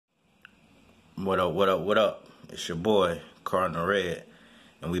What up, what up, what up? It's your boy, Cardinal Red,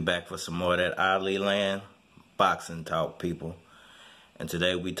 and we back for some more of that Ali Land boxing talk, people. And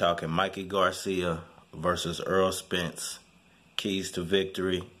today we talking Mikey Garcia versus Earl Spence, keys to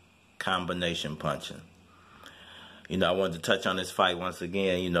victory, combination punching. You know, I wanted to touch on this fight once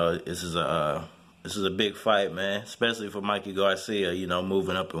again. You know, this is a big fight, man, especially for Mikey Garcia, you know,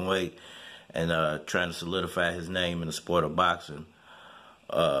 moving up in weight and trying to solidify his name in the sport of boxing.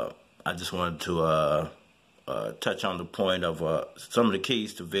 I just wanted to touch on the point of some of the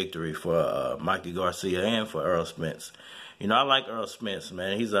keys to victory for Mikey Garcia and for Earl Spence. You know, I like Earl Spence,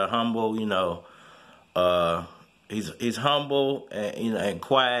 man. He's a humble, you know, he's humble and, you know, and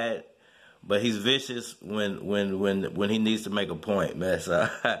quiet, but he's vicious when he needs to make a point, man. So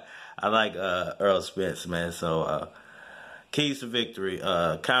I like Earl Spence, man. So keys to victory,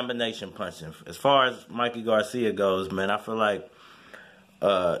 combination punching. As far as Mikey Garcia goes, man, I feel like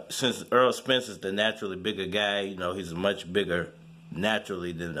since Earl Spence is the naturally bigger guy, you know, he's much bigger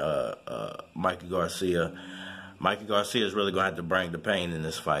naturally than Mikey Garcia. Mikey Garcia is really going to have to bring the pain in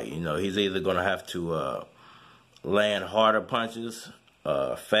this fight. You know, he's either going to have to land harder punches,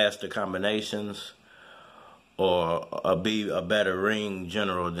 faster combinations, or be a better ring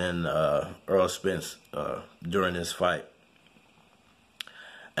general than Earl Spence during this fight.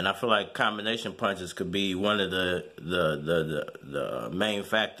 And I feel like combination punches could be one of the main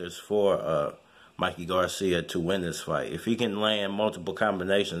factors for Mikey Garcia to win this fight. If he can land multiple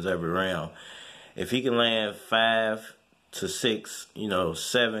combinations every round, if he can land 5 to 6, you know,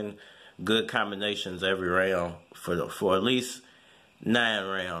 7 good combinations every round for at least 9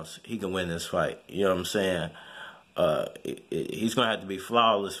 rounds, he can win this fight. You know what I'm saying? He's gonna have to be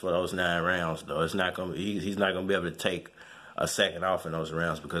flawless for those 9 rounds, though. It's not gonna. He's not gonna be able to take a second off in those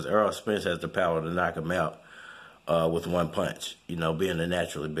rounds because Earl Spence has the power to knock him out with one punch, you know, being a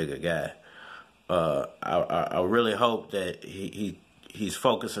naturally bigger guy. I really hope that he's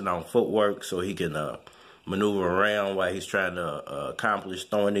focusing on footwork so he can maneuver around while he's trying to accomplish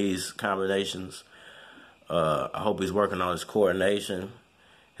throwing these combinations. I hope he's working on his coordination,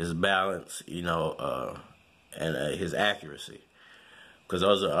 his balance, you know, and his accuracy, because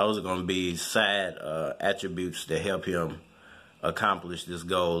those are going to be side attributes that help him accomplish this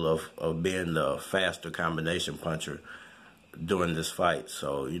goal of being the faster combination puncher during this fight.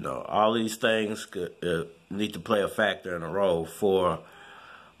 So, you know, all these things could, need to play a factor in a role for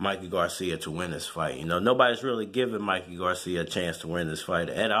Mikey Garcia to win this fight. You know, nobody's really giving Mikey Garcia a chance to win this fight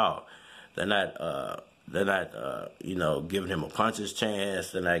at all. They're not, you know, giving him a puncher's chance.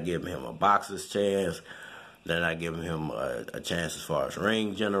 They're not giving him a boxer's chance. They're not giving him a chance as far as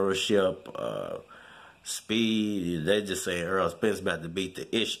ring generalship, speed. They're just saying Earl Spence about to beat the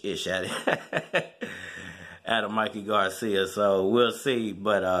ish out of Mikey Garcia. So we'll see.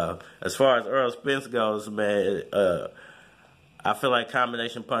 But as far as Earl Spence goes, man, I feel like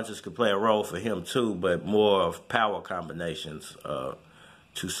combination punches could play a role for him too, but more of power combinations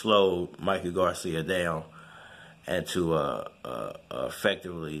to slow Mikey Garcia down and to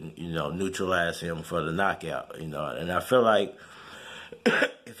effectively, you know, neutralize him for the knockout. You know, and I feel like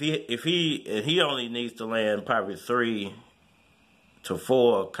if he only needs to land probably 3 to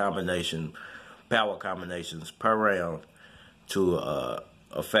 4 power combinations per round to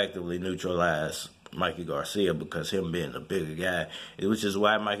effectively neutralize Mikey Garcia, because him being the bigger guy, which is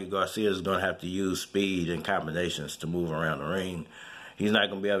why Mikey Garcia is going to have to use speed and combinations to move around the ring. He's not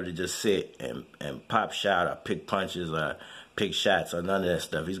going to be able to just sit and pop shot or pick punches or pick shots or none of that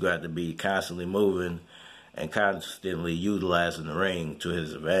stuff. He's going to have to be constantly moving and constantly utilizing the ring to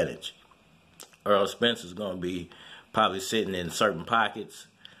his advantage. Earl Spence is going to be probably sitting in certain pockets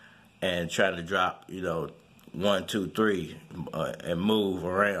and trying to drop, you know, 1, 2, 3 and move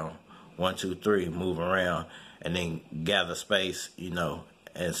around. 1, 2, 3, move around, and then gather space, you know,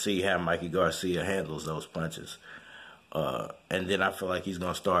 and see how Mikey Garcia handles those punches. And then I feel like he's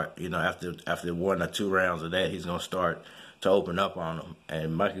going to start, you know, after 1 or 2 rounds of that, he's going to start to open up on him.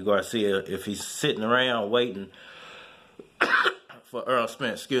 And Mikey Garcia, if he's sitting around waiting for Earl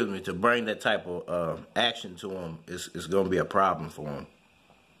Spence, to bring that type of action to him, it's going to be a problem for him.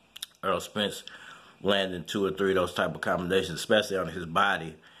 Earl Spence landing 2 or 3 of those type of combinations, especially on his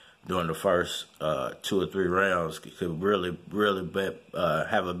body during the first 2 or 3 rounds, could really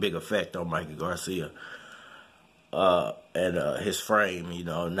have a big effect on Mikey Garcia. And his frame, you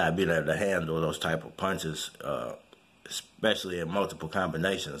know, not being able to handle those type of punches, especially in multiple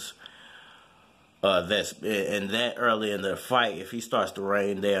combinations. That early in the fight, if he starts to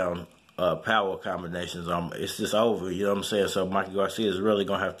rain down power combinations, it's just over. You know what I'm saying? So Mikey Garcia is really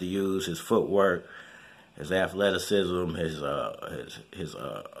gonna have to use his footwork, his athleticism,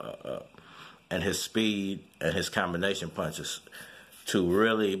 and his speed and his combination punches to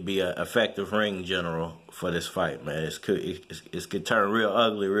really be an effective ring general for this fight, man. It could turn real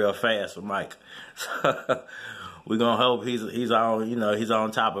ugly real fast for Mike. We're gonna hope he's on, he's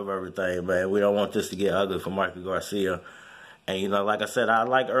on top of everything, man. We don't want this to get ugly for Mikey Garcia. And like I said, I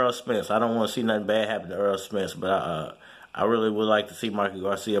like Earl Spence. I don't want to see nothing bad happen to Earl Spence, but I really would like to see Mikey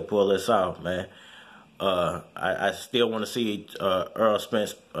Garcia pull this off, man. I still want to see Earl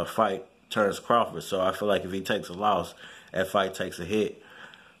Spence fight Terrence Crawford, so I feel like if he takes a loss, that fight takes a hit.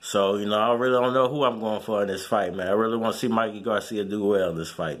 So, I really don't know who I'm going for in this fight, man. I really want to see Mikey Garcia do well in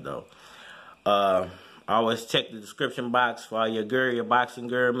this fight, though. Always check the description box for all your gear, your boxing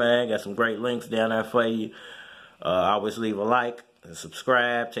gear, man. Got some great links down there for you. Always leave a like and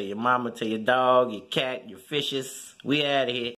subscribe. Tell your mama, tell your dog, your cat, your fishes. We out of here.